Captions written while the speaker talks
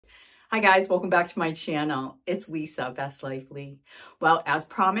Hi guys, welcome back to my channel. It's Lisa, Best Life Lee. Well, as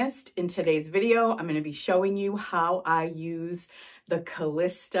promised, in today's video, I'm going to be showing you how I use the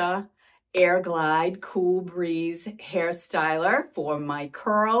Calista AirGlide Cool Breeze Hairstyler for my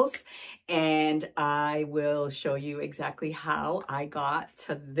curls. And I will show you exactly how I got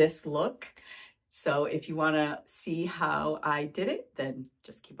to this look. So if you want to see how I did it, then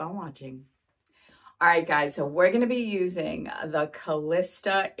just keep on watching. All right, guys, so we're going to be using the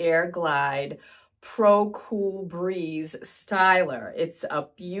Calista AirGlide Pro Cool Breeze styler. It's a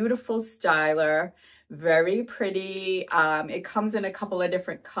beautiful styler, very pretty. It comes in a couple of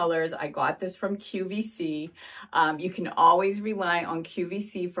different colors. I got this from QVC. You can always rely on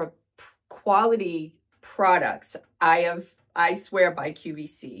QVC for quality products. I swear by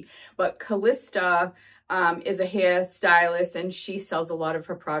QVC, but Calista is a hairstylist and she sells a lot of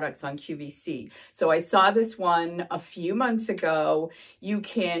her products on QVC. So I saw this one a few months ago. You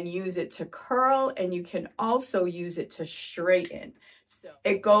can use it to curl and you can also use it to straighten. So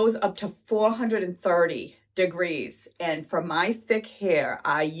it goes up to 430 degrees. And for my thick hair,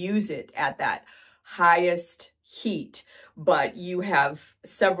 I use it at that highest heat, but you have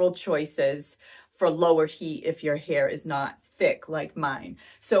several choices for lower heat if your hair is not thick like mine.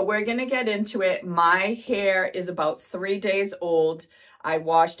 So we're gonna get into it. My hair is about 3 days old. I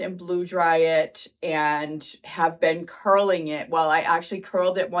washed and blow dry it and have been curling it. Well, I actually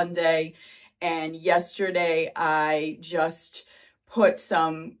curled it one day, and yesterday I just put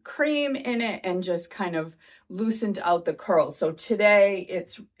some cream in it and just kind of loosened out the curls. So today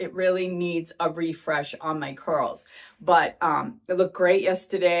it really needs a refresh on my curls, but it looked great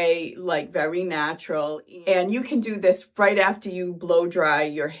yesterday, like very natural. And you can do this right after you blow dry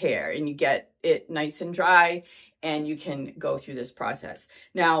your hair and you get it nice and dry, and you can go through this process.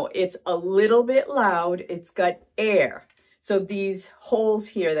 Now it's a little bit loud. It's got air. So these holes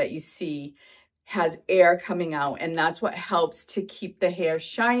here that you see has air coming out, and that's what helps to keep the hair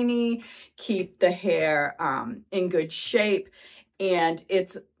shiny, keep the hair in good shape. And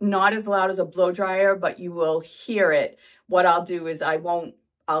it's not as loud as a blow dryer, but you will hear it. What I'll do is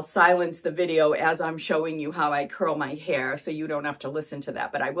I'll silence the video as I'm showing you how I curl my hair, so you don't have to listen to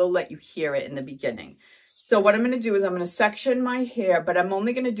that, but I will let you hear it in the beginning. So what I'm going to do is I'm going to section my hair, but I'm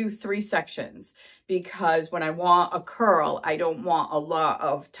only going to do 3 sections because when I want a curl, I don't want a lot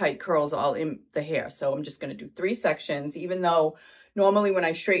of tight curls all in the hair. So I'm just going to do 3 sections, even though normally when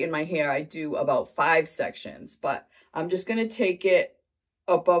I straighten my hair, I do about 5 sections. But I'm just going to take it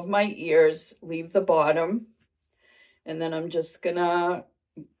above my ears, leave the bottom, and then I'm just going to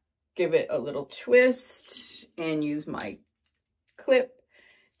give it a little twist and use my clip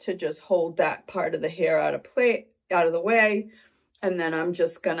to just hold that part of the hair out of the way. And then I'm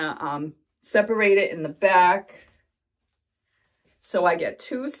just gonna separate it in the back. So I get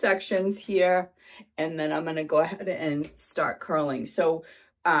 2 sections here, and then I'm gonna go ahead and start curling. So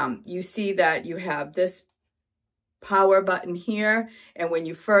you see that you have this power button here, and when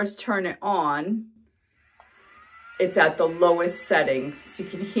you first turn it on, it's at the lowest setting. So you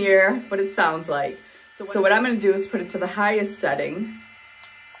can hear what it sounds like. So what I'm gonna do is put it to the highest setting,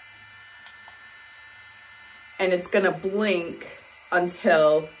 and it's gonna blink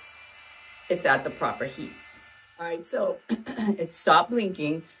until it's at the proper heat. All right, so it stopped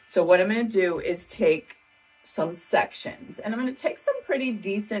blinking. So what I'm gonna do is take some sections, and I'm gonna take some pretty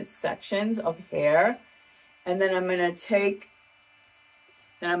decent sections of hair, and then I'm gonna take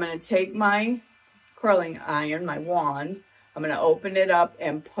my curling iron, my wand, I'm gonna open it up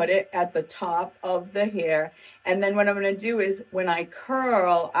and put it at the top of the hair. And then what I'm gonna do is when I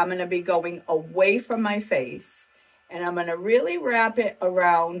curl, I'm gonna be going away from my face, and I'm gonna really wrap it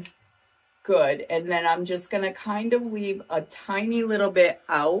around good. And then I'm just gonna kind of leave a tiny little bit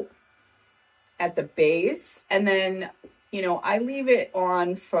out at the base. And then, you know, I leave it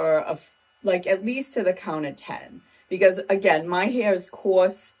on for like at least to the count of 10, because again, my hair is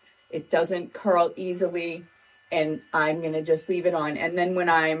coarse. It doesn't curl easily. And I'm going to just leave it on. And then when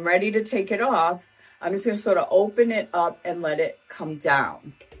I'm ready to take it off, I'm just going to sort of open it up and let it come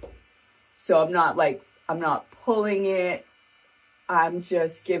down. So I'm not pulling it. I'm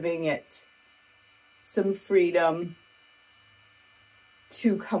just giving it some freedom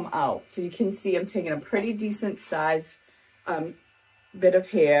to come out. So you can see I'm taking a pretty decent size bit of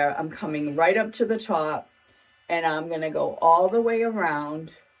hair. I'm coming right up to the top, and I'm going to go all the way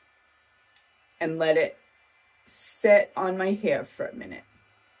around and let it sit on my hair for a minute.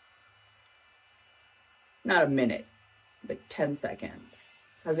 Not a minute, like 10 seconds,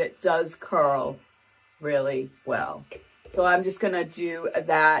 because it does curl really well. So I'm just gonna do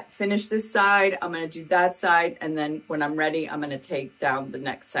that, finish this side, I'm gonna do that side, and then when I'm ready, I'm gonna take down the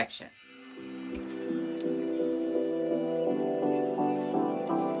next section.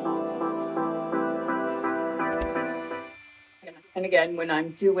 And again, when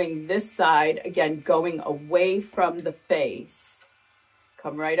I'm doing this side, again, going away from the face,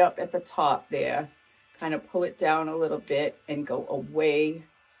 come right up at the top there, kind of pull it down a little bit and go away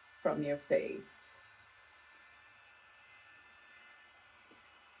from your face.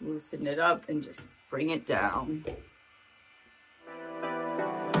 Loosen it up and just bring it down.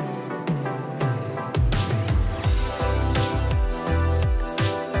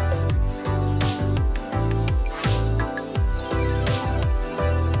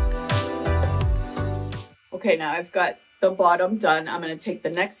 Okay, now I've got the bottom done. I'm going to take the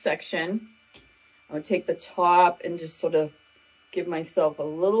next section. I'm going to take the top and just sort of give myself a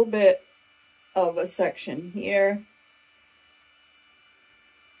little bit of a section here.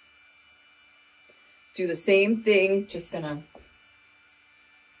 Do the same thing, just going to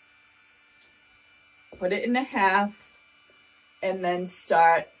put it in a half and then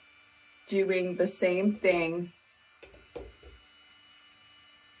start doing the same thing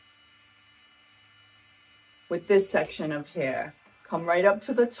with this section of hair. Come right up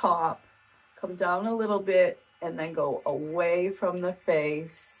to the top, come down a little bit, and then go away from the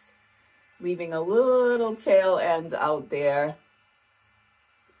face, leaving a little tail end out there.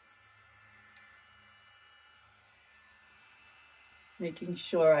 Making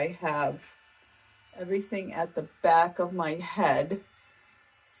sure I have everything at the back of my head.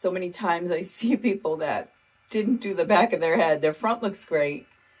 So many times I see people that didn't do the back of their head. Their front looks great,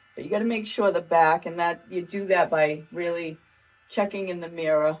 but you got to make sure the back, and that you do that by really checking in the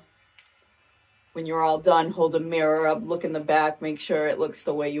mirror. When you're all done, hold a mirror up, look in the back, make sure it looks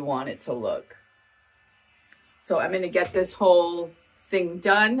the way you want it to look. So I'm going to get this whole thing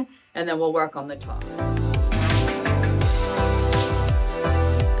done, and then we'll work on the top.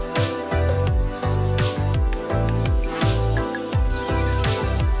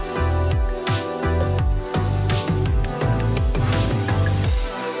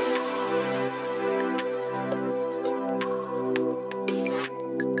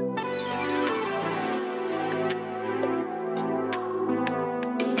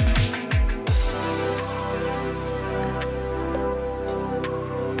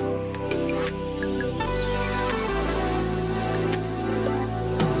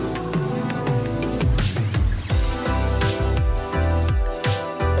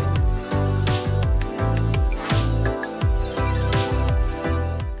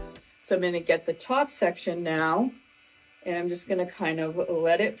 So I'm going to get the top section now, and I'm just going to kind of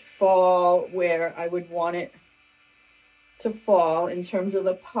let it fall where I would want it to fall in terms of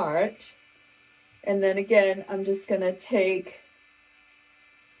the part. And then again, I'm just going to take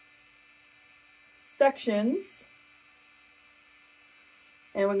sections,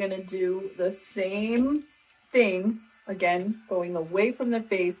 and we're going to do the same thing, again, going away from the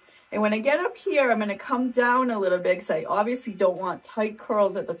face. And when I get up here, I'm going to come down a little bit because I obviously don't want tight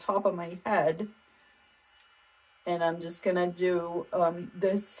curls at the top of my head. And I'm just going to do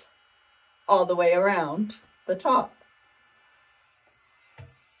this all the way around the top.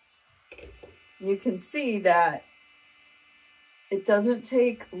 You can see that it doesn't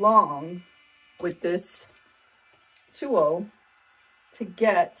take long with this tool to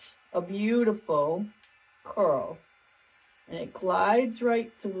get a beautiful curl. And it glides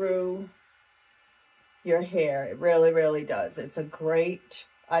right through your hair. It really, really does. It's a great,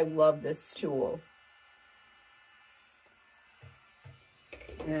 I love this tool.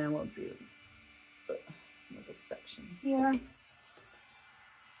 And we'll do another section here.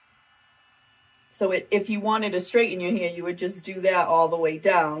 So if you wanted to straighten your hair, you would just do that all the way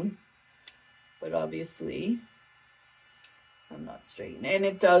down. But obviously, I'm not straightening. And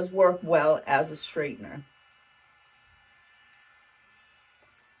it does work well as a straightener.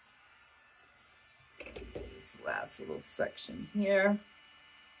 Last little section here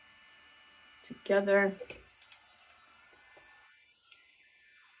together.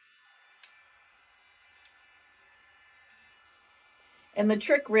 And the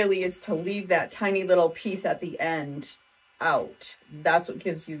trick really is to leave that tiny little piece at the end out. That's what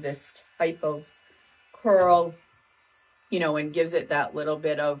gives you this type of curl, you know, and gives it that little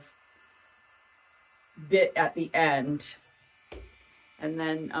bit of bit at the end. And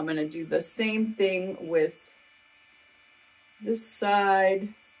then I'm going to do the same thing with this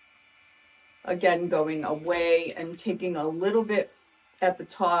side, again going away and taking a little bit at the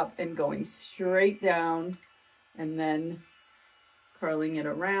top and going straight down and then curling it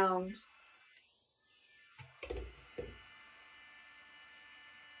around.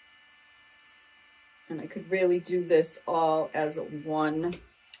 And I could really do this all as one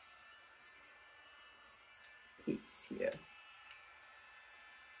piece here.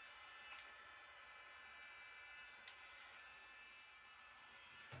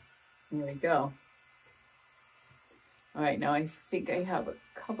 There we go. All right, now I think I have a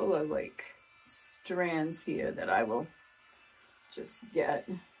couple of like strands here that I will just get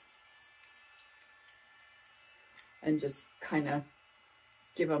and just kind of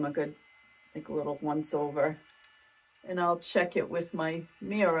give them a good, like a little once over. And I'll check it with my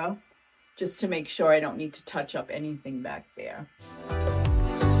mirror just to make sure I don't need to touch up anything back there.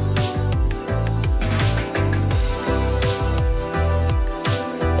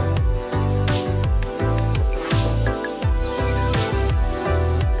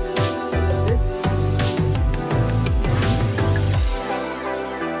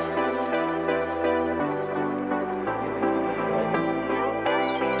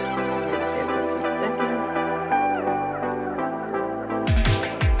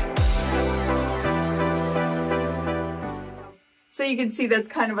 So you can see that's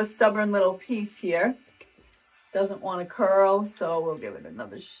kind of a stubborn little piece here. Doesn't want to curl, so we'll give it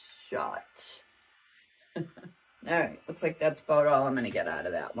another shot. All right, looks like that's about all I'm going to get out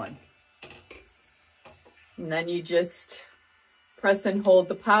of that one. And then you just press and hold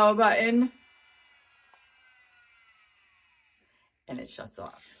the power button and it shuts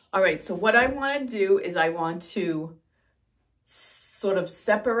off. All right, so what I want to do is I want to sort of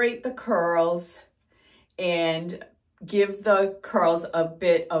separate the curls and give the curls a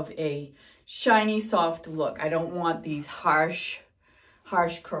bit of a shiny, soft look. I don't want these harsh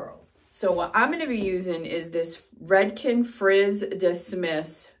curls. So what I'm going to be using is this Redken Frizz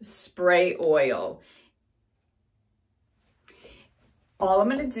Dismiss Spray Oil. All I'm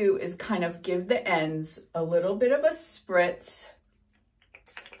going to do is kind of give the ends a little bit of a spritz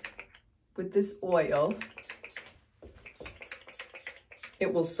with this oil.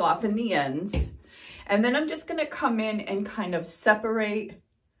 It will soften the ends. And then I'm just going to come in and kind of separate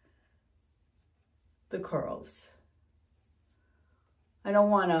the curls. I don't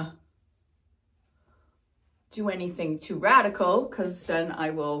want to do anything too radical because then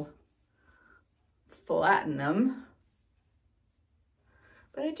I will flatten them.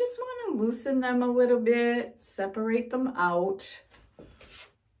 But I just want to loosen them a little bit, separate them out.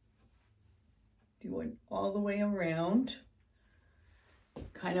 Do it all the way around.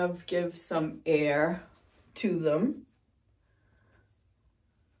 Kind of give some air to them.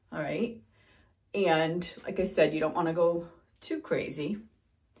 All right. And like I said, you don't want to go too crazy.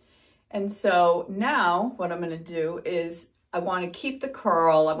 And so now what I'm going to do is I want to keep the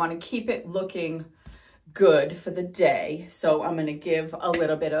curl. I want to keep it looking good for the day. So I'm going to give a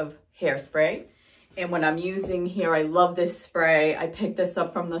little bit of hairspray. And what I'm using here, I love this spray. I picked this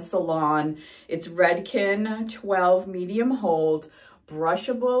up from the salon. It's Redken 12 Medium Hold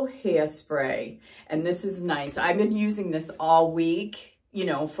Brushable Hairspray. And this is nice. I've been using this all week, you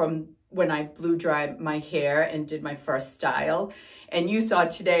know, from when I blow dried my hair and did my first style. And you saw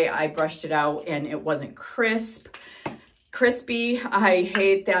today I brushed it out and it wasn't crispy. I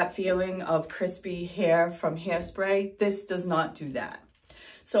hate that feeling of crispy hair from hairspray. This does not do that.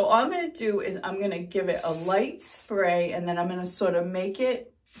 So all I'm going to do is I'm going to give it a light spray and then I'm going to sort of make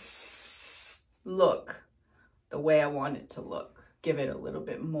it look the way I want it to look. Give it a little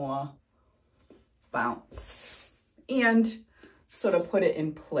bit more bounce and sort of put it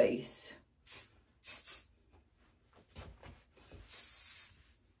in place.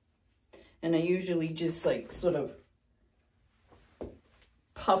 And I usually just like sort of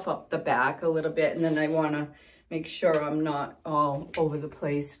puff up the back a little bit, and then I want to make sure I'm not all over the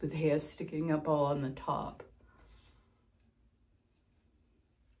place with hair sticking up all on the top.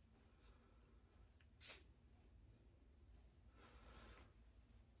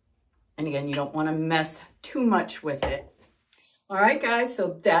 And again, you don't want to mess too much with it. All right, guys,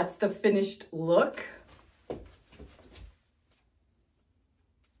 so that's the finished look.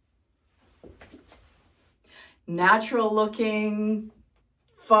 Natural looking,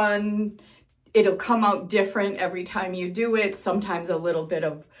 fun. It'll come out different every time you do it. Sometimes a little bit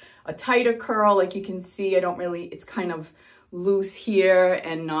of a tighter curl, like you can see. It's kind of loose here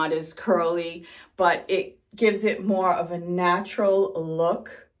and not as curly, but it gives it more of a natural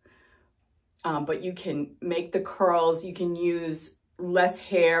look. But you can make the curls, you can use less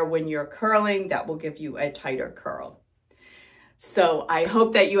hair when you're curling. That will give you a tighter curl. So I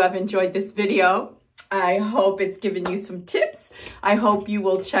hope that you have enjoyed this video. I hope it's given you some tips. I hope you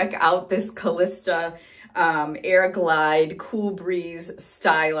will check out this Calista AirGlide Cool Breeze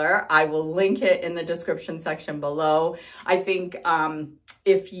Styler. I will link it in the description section below. I think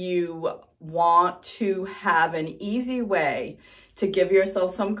if you want to have an easy way to give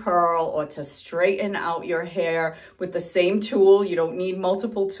yourself some curl or to straighten out your hair with the same tool, you don't need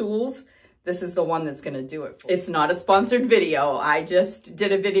multiple tools, this is the one that's gonna do it for you. It's not a sponsored video. I just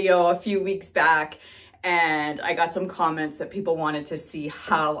did a video a few weeks back and I got some comments that people wanted to see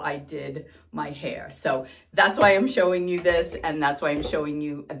how I did my hair. So that's why I'm showing you this, and that's why I'm showing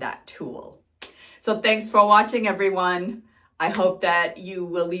you that tool. So thanks for watching, everyone. I hope that you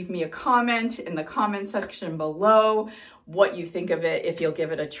will leave me a comment in the comment section below what you think of it, if you'll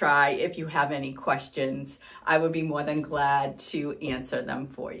give it a try. If you have any questions, I would be more than glad to answer them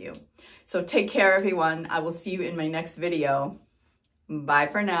for you. So take care, everyone. I will see you in my next video. Bye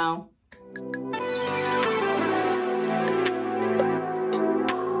for now.